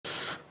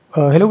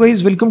Hello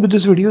guys, welcome to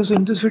this video. So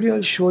in this video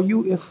I'll show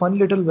you a fun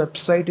little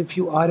website if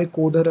you are a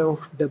coder or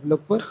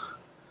developer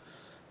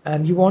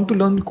and you want to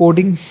learn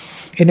coding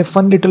in a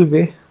fun little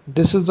way.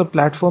 This is the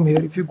platform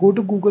here. If you go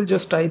to Google,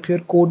 just type here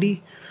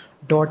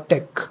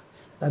Coddy.tech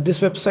and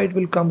this website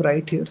will come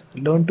right here.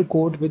 Learn to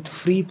code with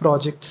free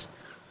projects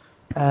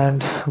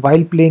and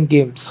while playing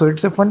games. So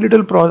it's a fun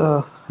little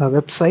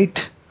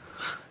website.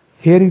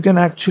 Here you can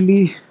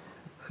actually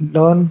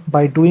learn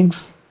by doing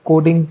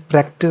coding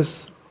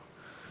practice.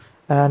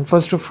 And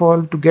first of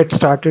all, to get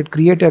started,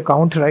 create an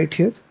account right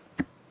here.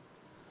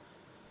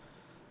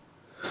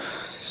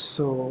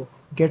 So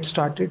get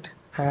started,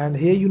 and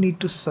here you need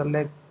to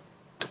select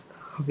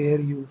where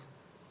you,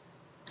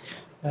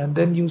 and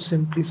then you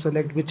simply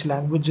select which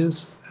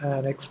languages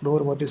and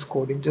explore what is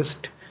coding.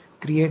 Just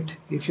create.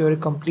 If you're a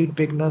complete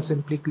beginner,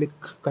 simply click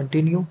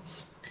continue.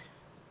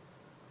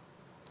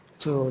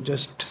 So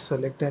just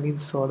select any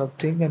sort of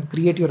thing and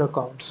create your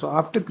account. So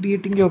after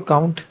creating your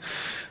account,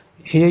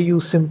 here you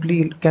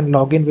simply can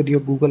log in with your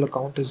Google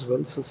account as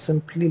well. So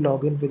simply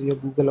log in with your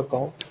Google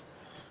account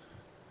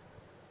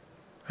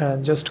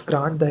and just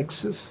grant the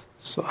access.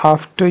 So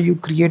after you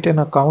create an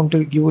account,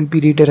 you will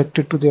be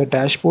redirected to their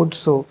dashboard.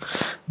 So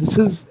this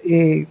is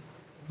a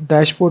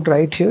dashboard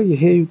right here.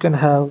 Here you can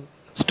have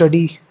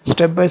study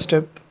step by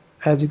step.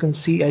 As you can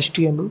see,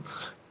 HTML.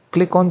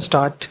 Click on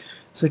start.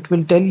 So it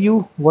will tell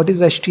you what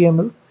is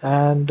HTML,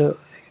 and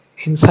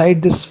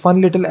inside this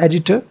fun little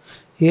editor,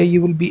 here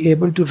you will be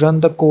able to run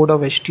the code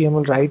of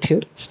HTML right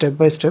here, step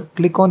by step.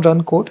 Click on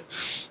run code,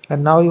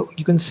 and now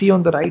you can see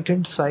on the right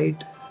hand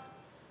side,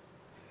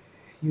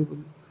 you will,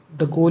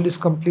 the goal is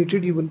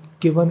completed. You will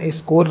given a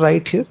score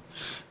right here,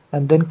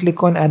 and then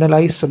click on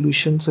analyze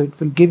solution. So it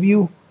will give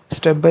you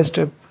step by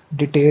step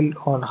detail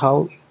on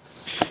how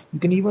you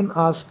can even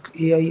ask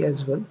AI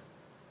as well,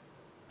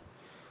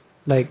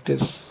 like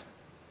this,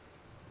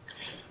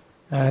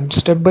 and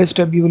step by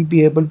step you will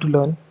be able to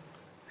learn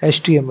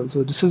HTML.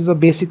 So this is the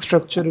basic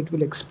structure. It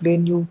will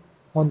explain you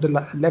on the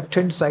left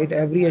hand side.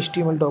 Every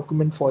HTML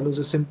document follows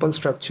a simple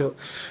structure.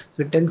 So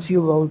it tells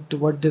you about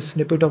what this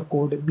snippet of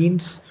code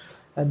means,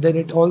 and then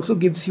it also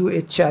gives you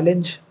a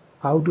challenge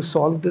how to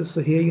solve this.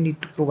 So here you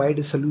need to provide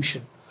a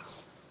solution.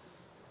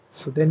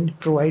 So then it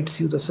provides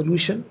you the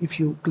solution if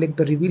you click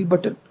the reveal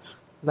button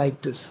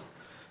like this.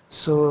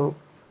 So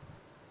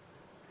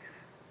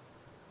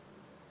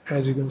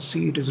as you can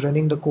see, it is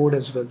running the code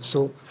as well.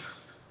 So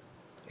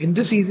in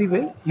this easy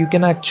way, you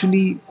can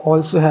actually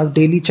also have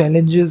daily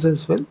challenges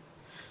as well.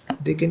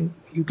 You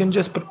can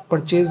just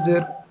purchase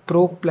their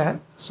pro plan,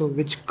 so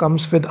which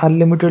comes with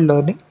unlimited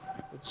learning,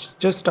 which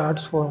just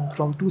starts from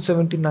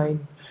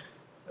 279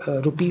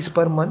 rupees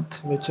per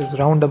month, which is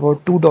round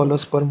about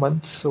 $2 per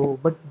month. So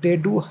but they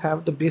do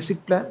have the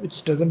basic plan,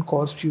 which doesn't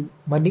cost you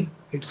money.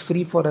 It's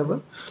free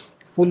forever,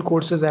 full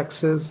courses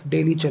access,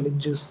 daily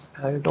challenges,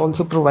 and it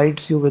also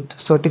provides you with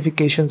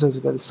certifications as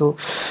well. So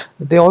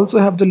they also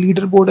have the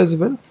leaderboard as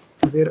well,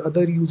 where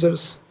other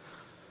users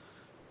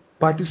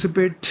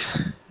participate,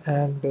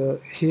 and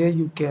here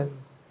you can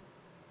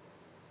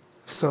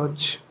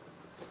search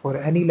for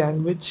any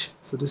language.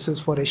 So this is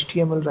for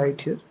HTML right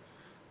here.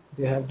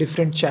 They have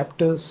different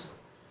chapters,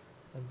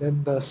 and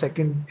then the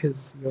second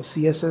is your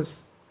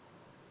CSS.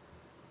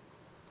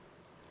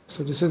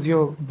 So this is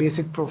your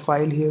basic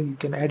profile. Here you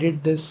can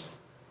edit this.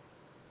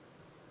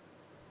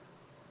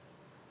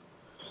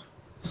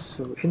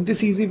 So in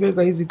this easy way,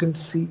 guys, you can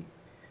see.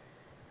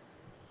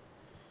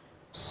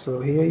 So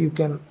here you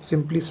can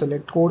simply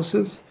select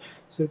courses.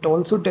 So it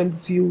also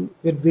tells you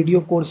with video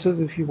courses,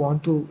 if you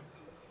want to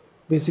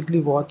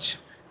basically watch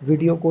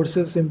video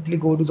courses, simply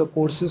go to the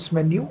courses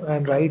menu,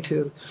 and right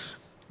here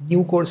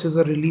new courses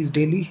are released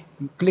daily.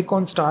 You click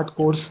on start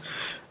course,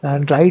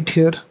 and right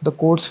here the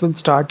course will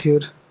start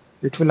here.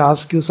 It will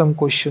ask you some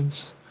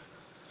questions,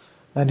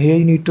 and here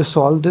you need to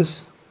solve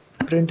this.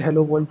 Print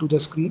hello world to the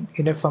screen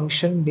in a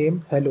function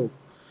named hello.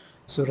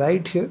 So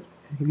right here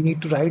we need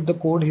to write the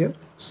code here.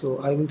 So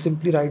I will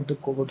simply write the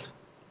code,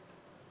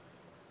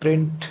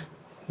 print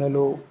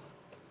hello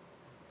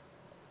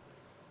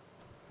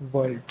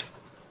world.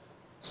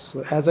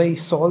 So as I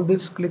solve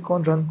this, click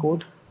on run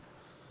code.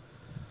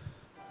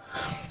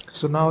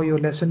 So now your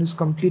lesson is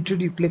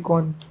completed. You click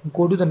on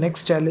go to the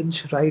next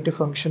challenge, write a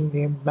function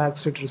named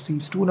max that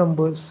receives two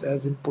numbers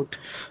as input.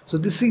 So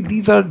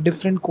these are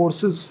different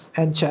courses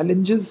and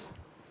challenges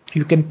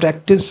you can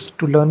practice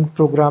to learn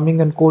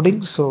programming and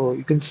coding. So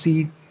you can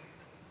see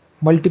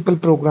multiple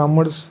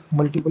programmers,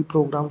 multiple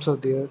programs are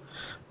there,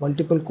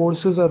 multiple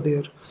courses are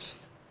there.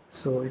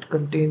 So it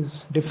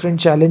contains different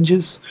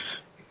challenges.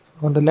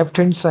 On the left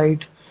hand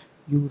side,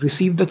 you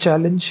receive the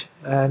challenge,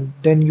 and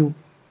then you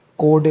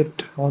code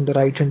it on the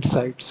right hand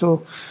side.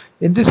 So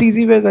in this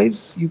easy way,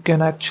 guys, you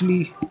can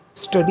actually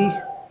study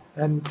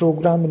and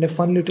program in a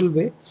fun little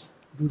way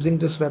using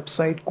this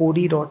website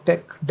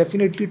Coddy.tech.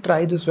 Definitely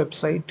try this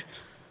website,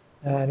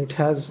 and it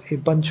has a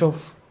bunch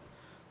of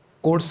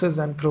courses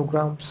and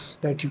programs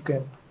that you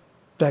can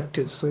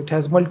practice. So it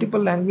has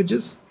multiple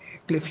languages.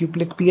 If you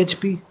click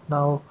PHP,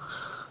 now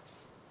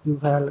you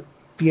have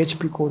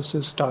PHP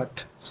courses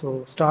start.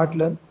 So start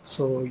learn.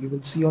 So you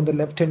will see on the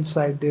left hand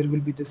side there will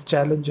be this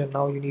challenge, and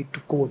now you need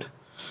to code.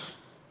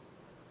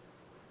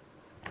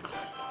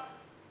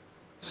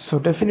 So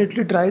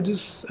definitely try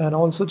this, and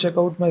also check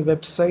out my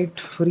website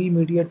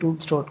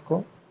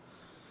freemediatools.com,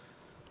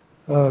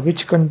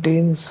 which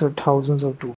contains thousands of tools.